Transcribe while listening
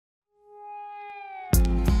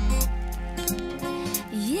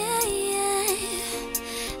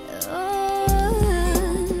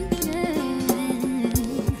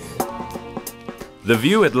The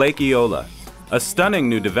VUE at Lake Eola, a stunning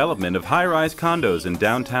new development of high-rise condos in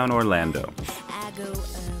downtown Orlando.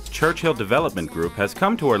 Churchill Development Group has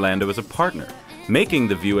come to Orlando as a partner, making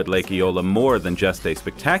the VUE at Lake Eola more than just a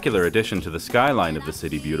spectacular addition to the skyline of the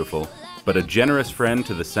City Beautiful, but a generous friend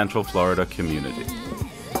to the Central Florida community.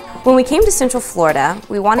 When we came to Central Florida,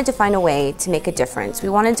 we wanted to find a way to make a difference. We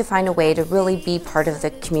wanted to find a way to really be part of the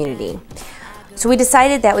community. So we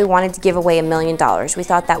decided that we wanted to give away $1 million. We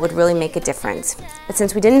thought that would really make a difference. But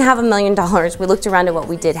since we didn't have $1 million, we looked around at what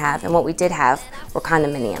we did have, and what we did have were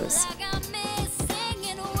condominiums.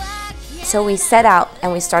 So we set out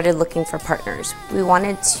and we started looking for partners. We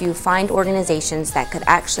wanted to find organizations that could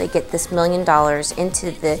actually get this $1 million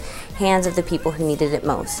into the hands of the people who needed it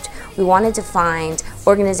most. We wanted to find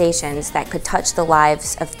organizations that could touch the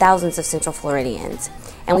lives of thousands of Central Floridians.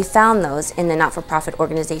 And we found those in the not-for-profit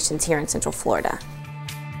organizations here in Central Florida.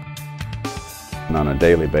 On a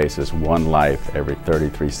daily basis, one life every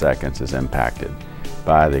 33 seconds is impacted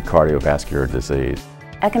by the cardiovascular disease.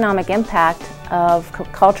 Economic impact of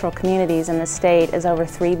cultural communities in the state is over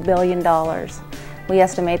 $3 billion. We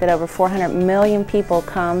estimate that over 400 million people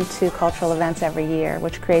come to cultural events every year,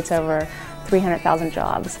 which creates over 300,000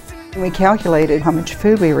 jobs. We calculated how much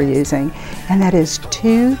food we were using, and that is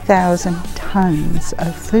 2,000 tons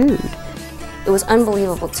of food. It was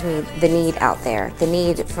unbelievable to me, the need out there, the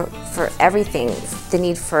need for everything, the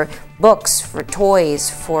need for books, for toys,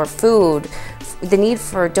 for food, the need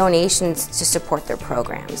for donations to support their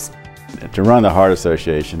programs. To run the Heart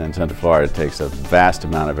Association in Central Florida takes a vast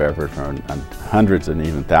amount of effort from hundreds and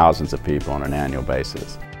even thousands of people on an annual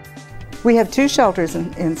basis. We have 2 shelters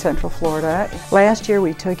in Central Florida. Last year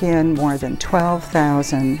we took in more than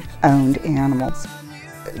 12,000 owned animals.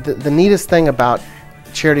 The neatest thing about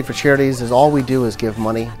Charity for Charities is all we do is give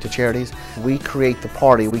money to charities. We create the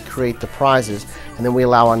party, we create the prizes, and then we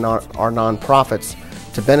allow our nonprofits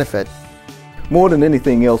to benefit. More than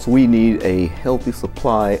anything else, we need a healthy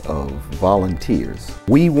supply of volunteers.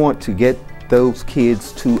 We want to get those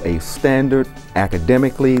kids to a standard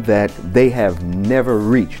academically that they have never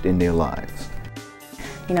reached in their lives.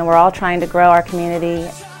 You know, we're all trying to grow our community.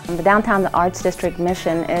 The Downtown Arts District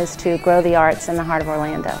mission is to grow the arts in the heart of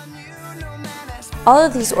Orlando. All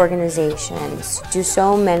of these organizations do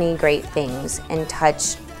so many great things and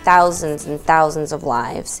touch thousands and thousands of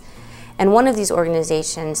lives. And one of these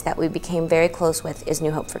organizations that we became very close with is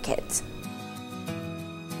New Hope for Kids.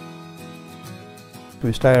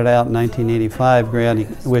 We started out in 1985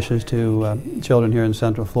 granting wishes to children here in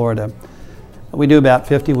Central Florida. We do about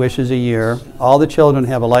 50 wishes a year. All the children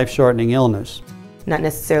have a life-shortening illness. Not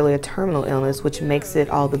necessarily a terminal illness, which makes it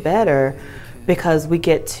all the better because we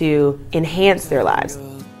get to enhance their lives.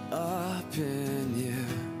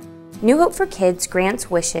 New Hope for Kids grants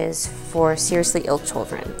wishes for seriously ill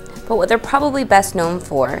children, but what they're probably best known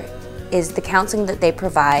for is the counseling that they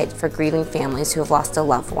provide for grieving families who have lost a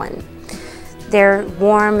loved one. Their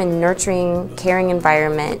warm and nurturing, caring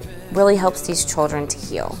environment really helps these children to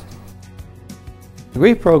heal. The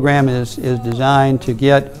grief program is designed to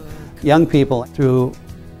get young people through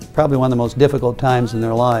probably one of the most difficult times in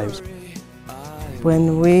their lives.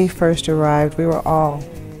 When we first arrived, we were all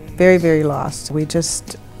very, very lost. We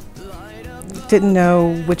just didn't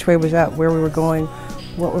know which way was up, where we were going,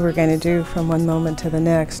 what we were going to do from one moment to the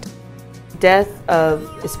next. Death of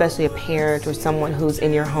especially a parent or someone who's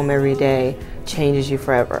in your home every day changes you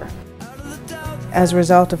forever. As a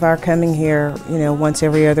result of our coming here, you know, once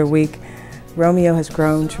every other week, Romeo has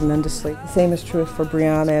grown tremendously. The same is true for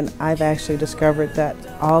Brianna, and I've actually discovered that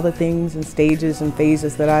all the things and stages and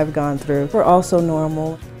phases that I've gone through were also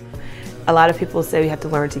normal. A lot of people say we have to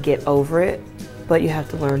learn to get over it, but you have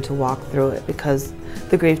to learn to walk through it because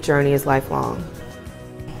the grief journey is lifelong.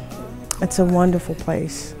 It's a wonderful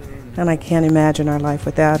place, and I can't imagine our life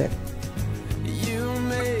without it.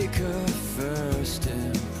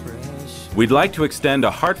 We'd like to extend a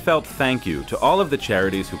heartfelt thank you to all of the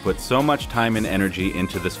charities who put so much time and energy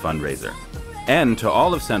into this fundraiser, and to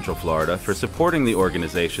all of Central Florida for supporting the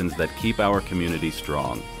organizations that keep our community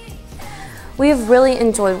strong. We have really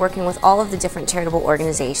enjoyed working with all of the different charitable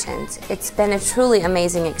organizations. It's been a truly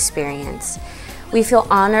amazing experience. We feel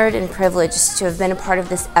honored and privileged to have been a part of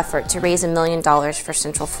this effort to raise $1 million for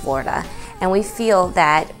Central Florida. And we feel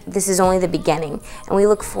that this is only the beginning, and we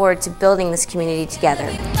look forward to building this community together.